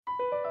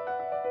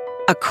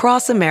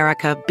Across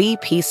America,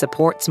 BP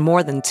supports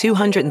more than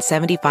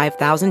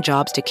 275,000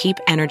 jobs to keep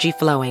energy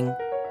flowing.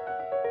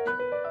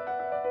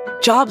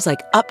 Jobs like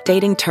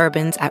updating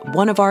turbines at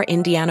one of our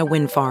Indiana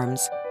wind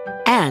farms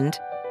and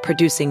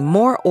producing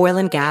more oil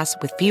and gas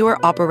with fewer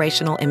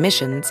operational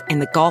emissions in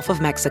the Gulf of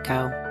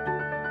Mexico.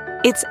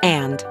 It's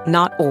and,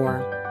 not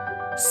or.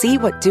 See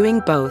what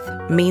doing both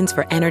means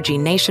for energy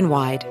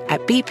nationwide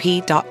at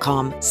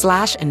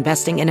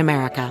bp.com/investing in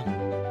America.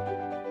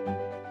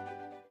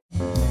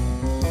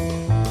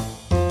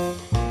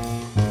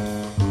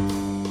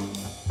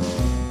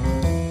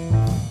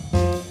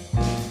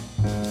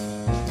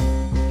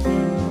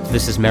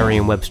 This is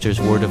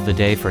Merriam-Webster's Word of the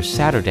Day for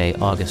Saturday,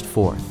 August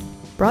 4th.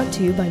 Brought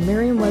to you by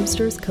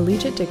Merriam-Webster's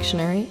Collegiate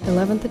Dictionary,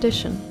 11th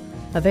edition.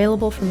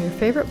 Available from your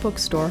favorite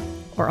bookstore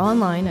or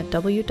online at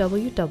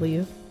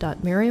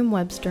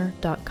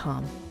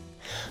www.merriam-webster.com.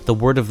 The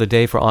word of the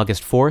day for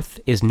August 4th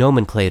is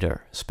nomenclator,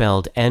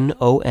 spelled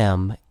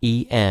Nomenclator.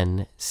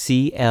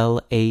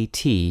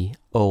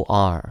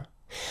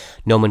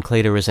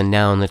 Nomenclator is a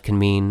noun that can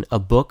mean a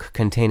book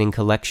containing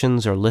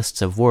collections or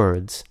lists of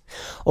words,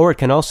 or it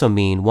can also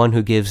mean one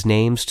who gives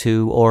names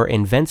to or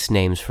invents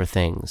names for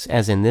things,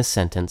 as in this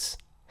sentence.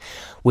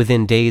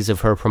 Within days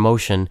of her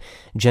promotion,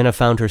 Jenna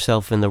found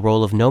herself in the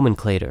role of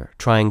nomenclator,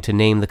 trying to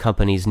name the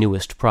company's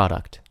newest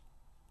product.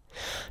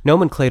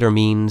 Nomenclator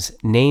means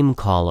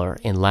name-caller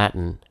in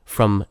Latin,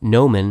 from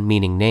nomen,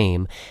 meaning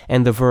name,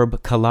 and the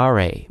verb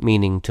calare,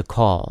 meaning to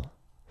call.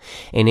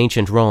 In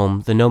ancient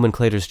Rome, the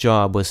nomenclator's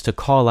job was to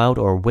call out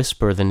or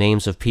whisper the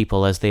names of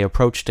people as they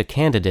approached a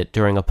candidate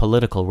during a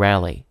political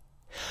rally.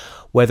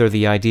 Whether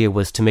the idea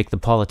was to make the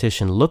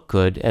politician look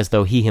good as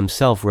though he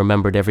himself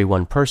remembered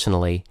everyone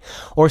personally,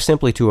 or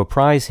simply to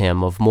apprise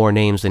him of more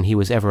names than he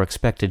was ever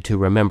expected to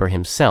remember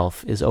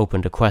himself, is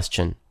open to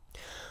question.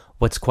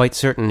 What's quite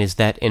certain is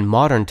that in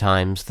modern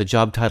times the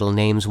job title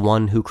names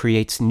one who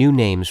creates new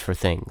names for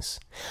things.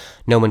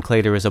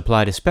 Nomenclator is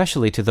applied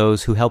especially to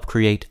those who help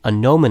create a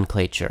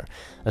nomenclature,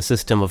 a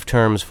system of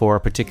terms for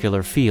a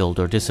particular field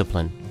or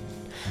discipline.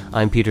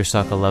 I'm Peter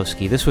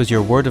Sokolowski. This was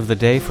your Word of the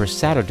Day for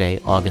Saturday,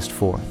 August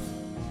 4th.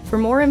 For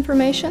more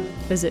information,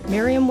 visit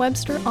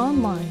Merriam-Webster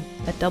online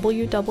at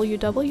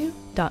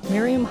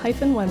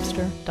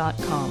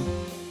www.merriam-webster.com.